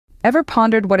Ever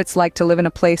pondered what it's like to live in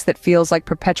a place that feels like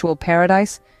perpetual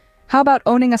paradise? How about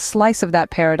owning a slice of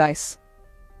that paradise?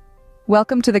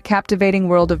 Welcome to the captivating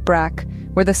world of Brac,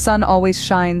 where the sun always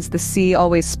shines, the sea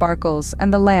always sparkles,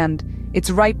 and the land,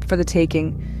 it's ripe for the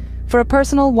taking. For a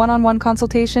personal one-on-one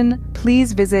consultation,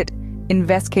 please visit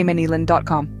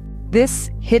investcaymaneland.com. This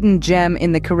hidden gem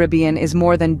in the Caribbean is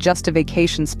more than just a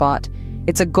vacation spot.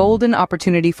 It's a golden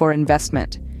opportunity for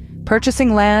investment.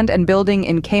 Purchasing land and building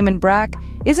in Cayman Brac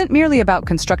isn't merely about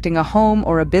constructing a home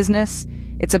or a business.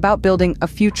 It's about building a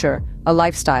future, a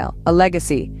lifestyle, a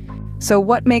legacy. So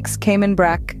what makes Cayman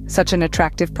Brac such an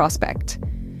attractive prospect?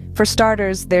 For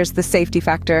starters, there's the safety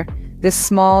factor. This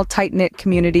small, tight-knit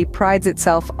community prides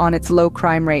itself on its low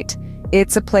crime rate.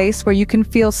 It's a place where you can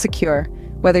feel secure,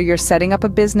 whether you're setting up a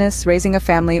business, raising a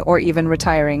family, or even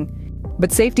retiring.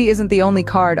 But safety isn't the only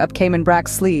card up Cayman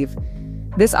Brac's sleeve.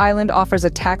 This island offers a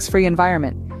tax-free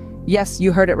environment. Yes,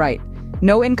 you heard it right.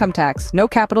 No income tax, no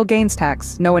capital gains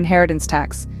tax, no inheritance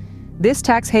tax. This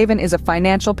tax haven is a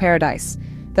financial paradise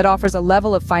that offers a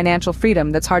level of financial freedom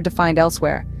that's hard to find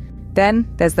elsewhere.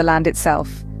 Then there's the land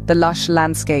itself. The lush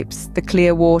landscapes, the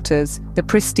clear waters, the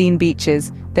pristine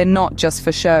beaches. They're not just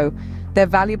for show. They're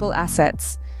valuable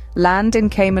assets. Land in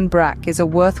Cayman Brac is a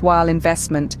worthwhile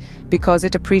investment because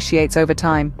it appreciates over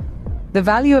time. The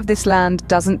value of this land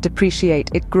doesn't depreciate.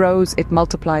 It grows, it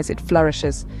multiplies, it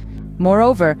flourishes.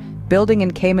 Moreover, building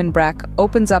in Cayman Brac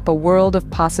opens up a world of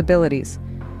possibilities.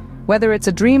 Whether it's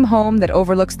a dream home that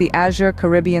overlooks the azure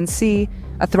Caribbean Sea,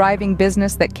 a thriving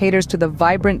business that caters to the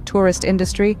vibrant tourist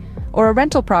industry, or a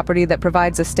rental property that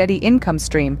provides a steady income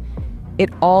stream, it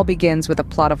all begins with a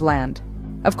plot of land.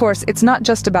 Of course, it's not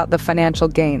just about the financial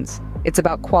gains. It's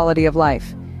about quality of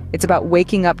life. It's about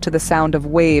waking up to the sound of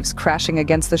waves crashing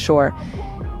against the shore.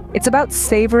 It's about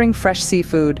savoring fresh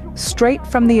seafood, straight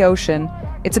from the ocean.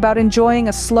 It's about enjoying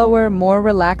a slower, more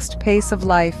relaxed pace of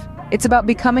life. It's about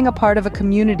becoming a part of a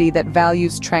community that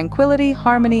values tranquility,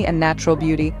 harmony, and natural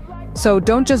beauty. So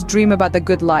don't just dream about the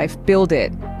good life, build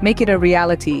it. Make it a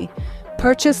reality.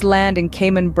 Purchase land in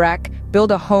Cayman Brac,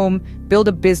 build a home, build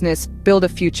a business, build a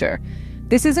future.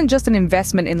 This isn't just an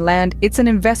investment in land, it's an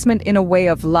investment in a way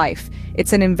of life.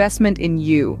 It's an investment in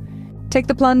you. Take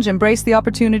the plunge, embrace the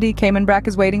opportunity. Cayman Brac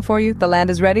is waiting for you. The land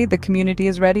is ready, the community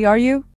is ready. Are you?